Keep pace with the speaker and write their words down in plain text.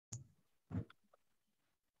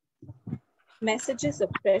Messages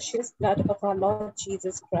of precious blood of our Lord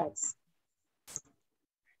Jesus Christ.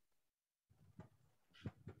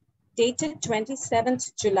 Dated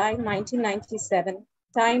 27th July 1997,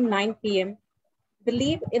 time 9 p.m.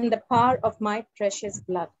 Believe in the power of my precious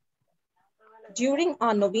blood. During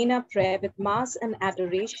our novena prayer with Mass and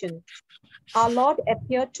adoration, our Lord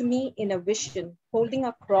appeared to me in a vision, holding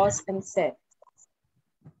a cross and said,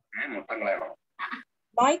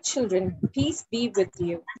 "My children, peace be with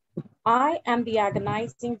you. I am the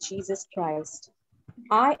agonizing Jesus Christ.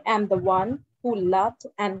 I am the one who loved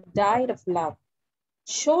and died of love.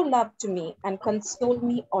 Show love to me and console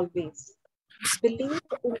me always. Believe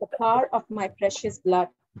in the power of my precious blood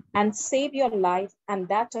and save your life and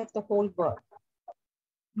that of the whole world.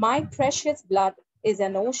 My precious blood is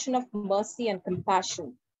an ocean of mercy and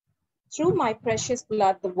compassion. Through my precious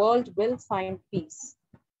blood, the world will find peace.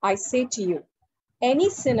 I say to you,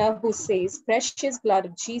 any sinner who says, precious blood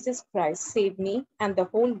of Jesus Christ, save me and the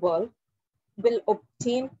whole world, will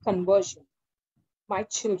obtain conversion. My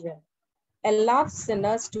children, allow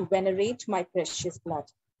sinners to venerate my precious blood.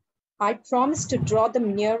 I promise to draw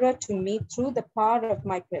them nearer to me through the power of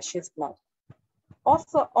my precious blood.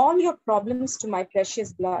 Offer all your problems to my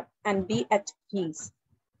precious blood and be at peace.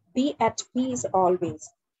 Be at peace always.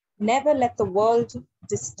 Never let the world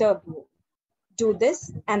disturb you. Do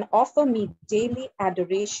this and offer me daily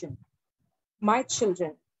adoration. My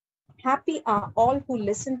children, happy are all who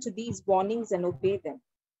listen to these warnings and obey them.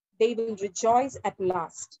 They will rejoice at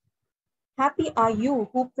last. Happy are you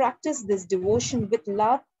who practice this devotion with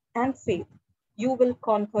love and faith. You will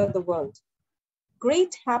conquer the world.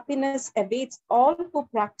 Great happiness awaits all who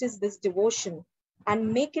practice this devotion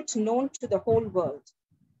and make it known to the whole world.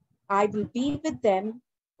 I will be with them,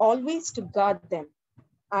 always to guard them.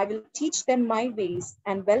 I will teach them my ways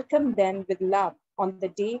and welcome them with love on the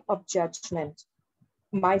day of judgment.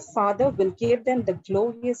 My Father will give them the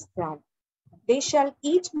glorious crown. They shall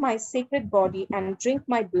eat my sacred body and drink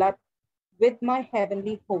my blood with my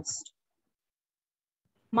heavenly host.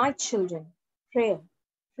 My children, pray,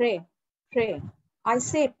 pray, pray. I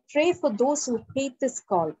say, pray for those who hate this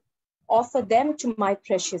call. Offer them to my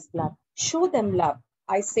precious blood. Show them love.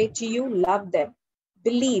 I say to you, love them.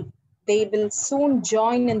 Believe they will soon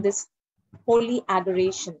join in this holy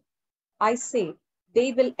adoration. I say,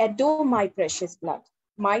 they will adore my precious blood.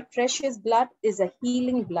 My precious blood is a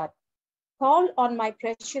healing blood. Call on my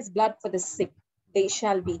precious blood for the sick. They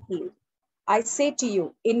shall be healed. I say to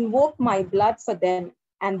you, invoke my blood for them,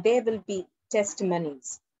 and there will be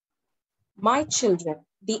testimonies. My children,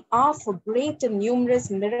 the hour for great and numerous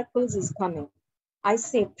miracles is coming. I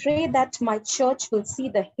say, pray that my church will see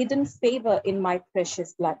the hidden favor in my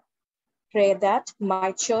precious blood. Pray that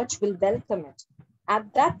my church will welcome it.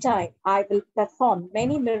 At that time, I will perform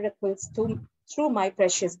many miracles through my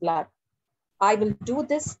precious blood. I will do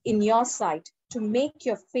this in your sight to make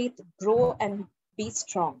your faith grow and be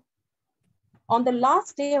strong. On the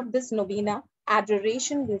last day of this novena,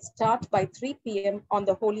 adoration will start by 3 p.m. on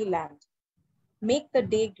the Holy Land. Make the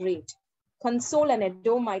day great. Console and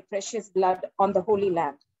adore my precious blood on the Holy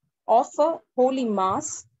Land. Offer Holy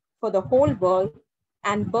Mass for the whole world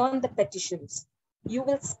and burn the petitions. You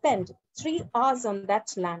will spend 3 hours on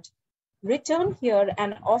that land. Return here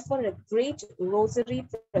and offer a great rosary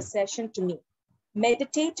procession to me.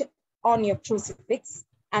 Meditate on your crucifix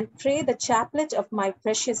and pray the chaplet of my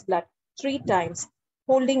precious blood 3 times,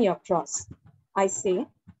 holding your cross. I say,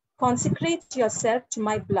 consecrate yourself to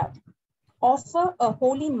my blood. Offer a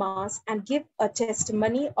holy mass and give a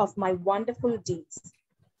testimony of my wonderful deeds.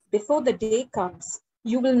 Before the day comes,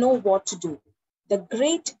 you will know what to do. The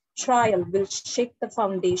great trial will shake the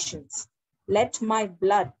foundations. Let my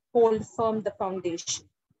blood hold firm the foundation.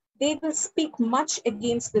 They will speak much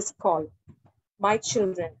against this call. My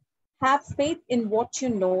children, have faith in what you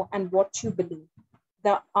know and what you believe.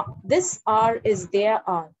 This hour is their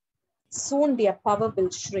hour. Soon their power will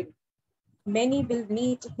shrink. Many will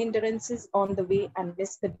meet hindrances on the way and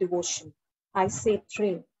miss the devotion. I say,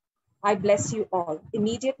 pray. I bless you all.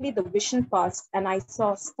 Immediately the vision passed and I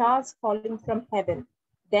saw stars falling from heaven.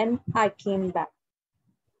 Then I came back.